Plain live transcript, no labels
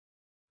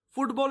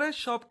ফুটবলের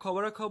সব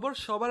খবরাখবর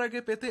সবার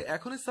আগে পেতে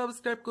এখনই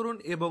সাবস্ক্রাইব করুন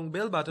এবং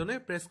বেল বাটনে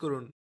প্রেস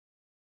করুন।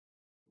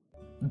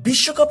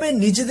 বিশ্বকাপে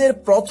নিজেদের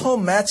প্রথম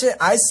ম্যাচে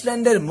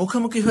আইসল্যান্ডের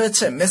মুখোমুখি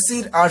হয়েছে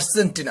মেসির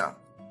আর্জেন্টিনা।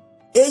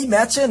 এই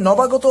ম্যাচে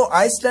নবাগত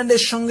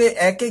আইসল্যান্ডের সঙ্গে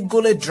 1-1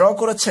 গোলে ড্র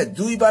করেছে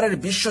দুইবারের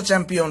বিশ্ব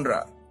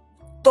চ্যাম্পিয়নরা।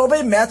 তবে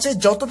ম্যাচে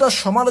যতটা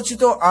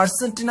সমালোচিত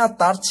আর্জেন্টিনা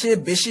তার চেয়ে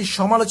বেশি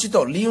সমালোচিত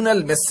লিওনেল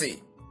মেসি।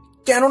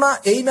 কেননা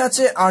এই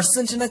ম্যাচে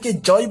আর্জেন্টিনাকে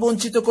জয়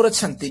বঞ্চিত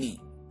করেছেন তিনি।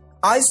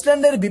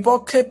 আইসল্যান্ডের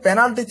বিপক্ষে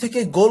পেনাল্টি থেকে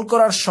গোল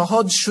করার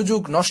সহজ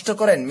সুযোগ নষ্ট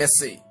করেন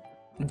মেসি,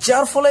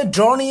 যার ফলে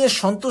ড্র নিয়ে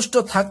সন্তুষ্ট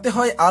থাকতে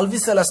হয়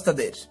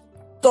আলবিসেলাস্তাদের।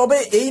 তবে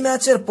এই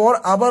ম্যাচের পর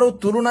আবারও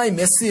তুলনায়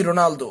মেসি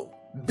রোনালদো।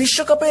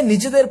 বিশ্বকাপে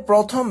নিজেদের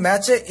প্রথম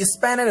ম্যাচে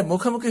স্পেনের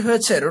মুখোমুখি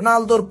হয়েছে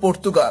রোনালদোর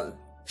পর্তুগাল।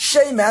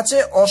 সেই ম্যাচে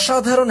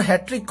অসাধারণ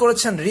হ্যাট্রিক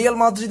করেছেন রিয়াল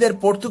মাদ্রিদের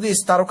পর্তুগিজ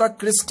তারকা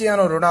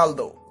ক্রিস্টিয়ানো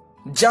রোনালদো।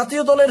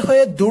 জাতীয় দলের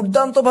হয়ে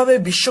দুর্দান্তভাবে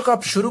বিশ্বকাপ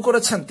শুরু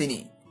করেছেন তিনি।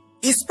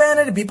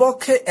 স্পেনের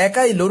বিপক্ষে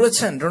একাই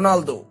লড়েছেন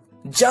রোনালদো,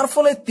 যার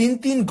ফলে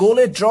 3-3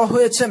 গোলে ড্র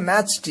হয়েছে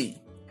ম্যাচটি।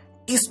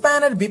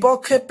 স্পেনের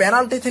বিপক্ষে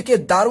পেনাল্টি থেকে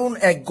দারুণ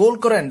এক গোল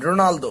করেন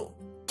রোনালদো,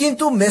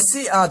 কিন্তু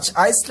মেসি আজ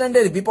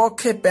আইসল্যান্ডের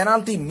বিপক্ষে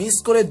পেনাল্টি মিস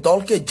করে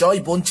দলকে জয়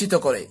বঞ্চিত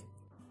করে।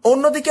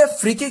 অন্যদিকে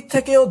ফ্রিকিক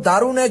থেকেও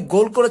দারুণ এক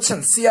গোল করেছেন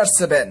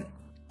CR7,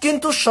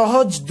 কিন্তু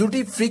সহজ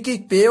দুটি ফ্রিকিক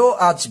পেয়েও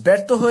আজ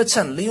ব্যর্থ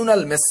হয়েছেন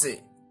লিওনেল মেসি।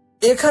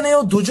 এখানেও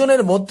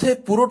দুজনের মধ্যে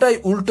পুরোটাই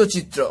উল্টো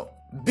চিত্র।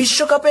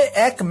 বিশ্বকাপে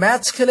এক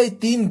ম্যাচ খেলেই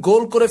 3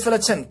 গোল করে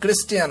ফেলেছেন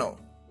ক্রিস্টিয়ানো।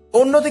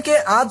 অন্যদিকে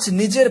আজ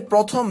নিজের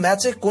প্রথম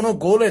ম্যাচে কোনো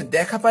গোলের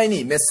দেখা পায়নি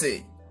মেসি।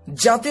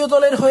 জাতীয়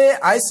দলের হয়ে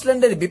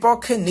আইসল্যান্ডের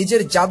বিপক্ষে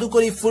নিজের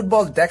জাদুকরী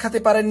ফুটবল দেখাতে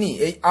পারেননি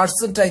এই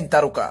আর্জেন্টাইন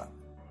তারকা।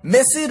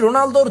 মেসি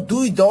রোনালদোর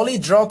দুই দলই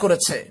ড্র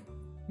করেছে,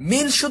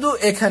 মিল শুধু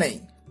এখানেই।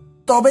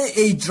 তবে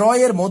এই ড্র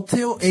এর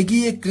মধ্যেও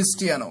এগিয়ে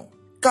ক্রিস্টিয়ানো,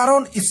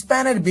 কারণ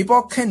স্পেনের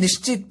বিপক্ষে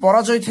নিশ্চিত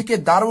পরাজয় থেকে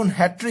দারুণ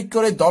হ্যাট্রিক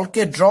করে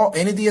দলকে ড্র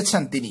এনে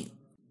দিয়েছেন তিনি।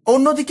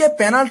 অন্যদিকে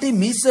পেনাল্টি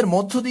মিসের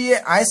মধ্য দিয়ে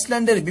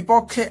আইসল্যান্ডের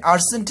বিপক্ষে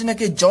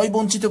আর্জেন্টিনাকে জয়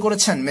বঞ্চিত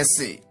করেছেন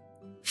মেসি।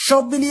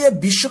 সব মিলিয়ে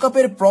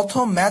বিশ্বকাপের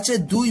প্রথম ম্যাচে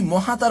দুই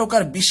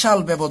মহাতারকার বিশাল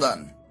ব্যবধান।